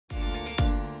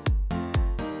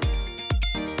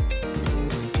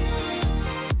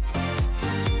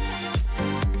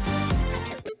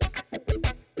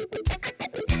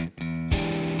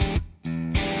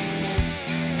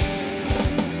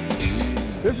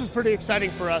This is pretty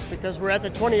exciting for us because we're at the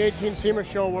 2018 SEMA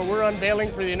show where we're unveiling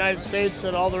for the United States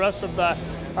and all the rest of the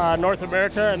North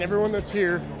America and everyone that's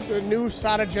here, the new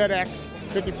SATAjet X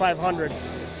 5500.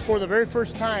 For the very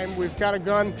first time, we've got a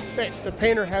gun that the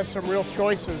painter has some real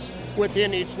choices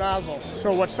within each nozzle.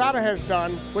 So what SATA has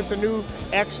done with the new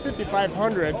X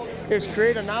 5500 is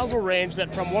create a nozzle range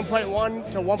that from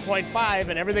 1.1 to 1.5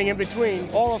 and everything in between,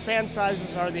 all the fan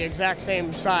sizes are the exact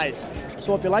same size.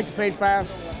 So if you like to paint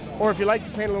fast, or if you like to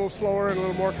paint a little slower and a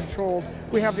little more controlled,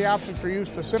 we have the option for you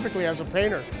specifically as a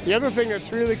painter. The other thing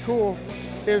that's really cool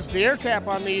is the air cap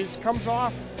on these comes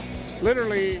off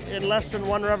literally in less than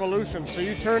one revolution. So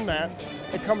you turn that,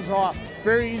 it comes off.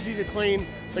 Very easy to clean.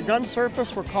 The gun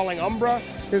surface we're calling Umbra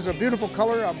is a beautiful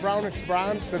color, a brownish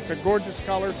bronze that's a gorgeous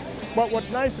color. But what's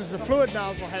nice is the fluid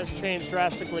nozzle has changed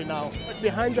drastically now.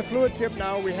 Behind the fluid tip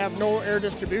now we have no air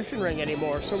distribution ring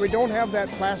anymore. So we don't have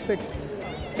that plastic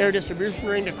air distribution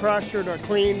ring to crush or to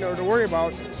clean or to worry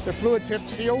about. The fluid tip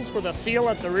seals with a seal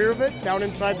at the rear of it down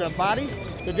inside the body.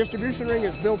 The distribution ring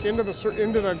is built into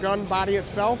the gun body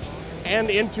itself and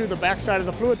into the backside of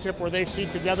the fluid tip where they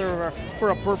seat together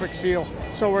for a perfect seal.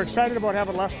 So we're excited about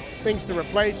having less things to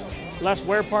replace, less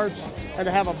wear parts, and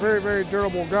to have a very, very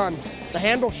durable gun. The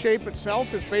handle shape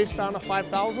itself is based on a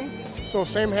 5000, so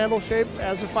same handle shape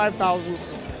as a 5000,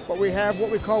 but we have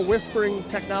what we call whispering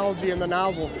technology in the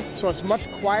nozzle. So it's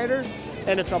much quieter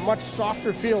and it's a much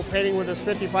softer feel painting with this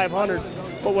 5500.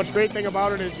 But what's great thing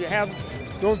about it is you have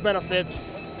those benefits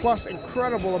plus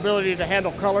incredible ability to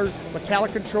handle color.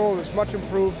 Metallic control is much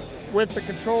improved. With the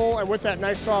control and with that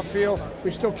nice soft feel,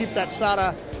 we still keep that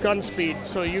SATA gun speed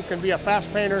so you can be a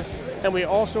fast painter, and we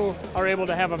also are able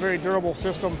to have a very durable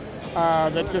system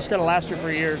that's just going to last you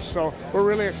for years. So we're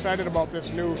really excited about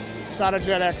this new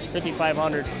SATAjet X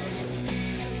 5500.